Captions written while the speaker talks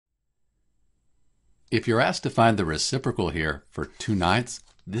If you're asked to find the reciprocal here for 2/9,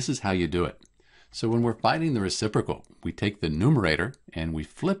 this is how you do it. So when we're finding the reciprocal, we take the numerator and we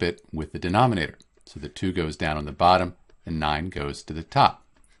flip it with the denominator. So the 2 goes down on the bottom and 9 goes to the top.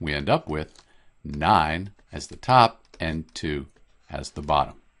 We end up with 9 as the top and 2 as the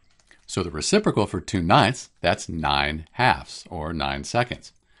bottom. So the reciprocal for 2/9, that's 9/2 or 9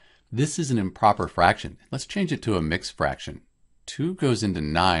 seconds. This is an improper fraction. Let's change it to a mixed fraction. 2 goes into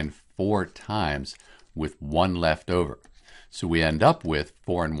 9 4 times with 1 left over. So we end up with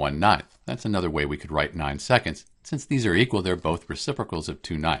 4 1/9. That's another way we could write 9 seconds. Since these are equal, they're both reciprocals of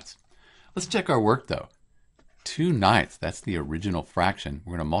 2/9. Let's check our work though. 2/9, that's the original fraction.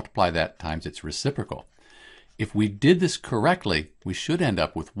 We're going to multiply that times its reciprocal. If we did this correctly, we should end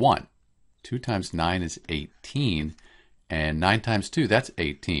up with 1. 2 times 9 is 18, and 9 times 2, that's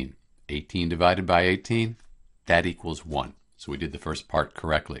 18. 18 divided by 18, that equals 1. So we did the first part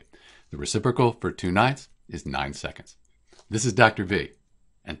correctly. The reciprocal for 2/9 is 9 seconds. This is Dr. V,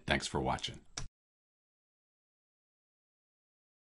 and thanks for watching.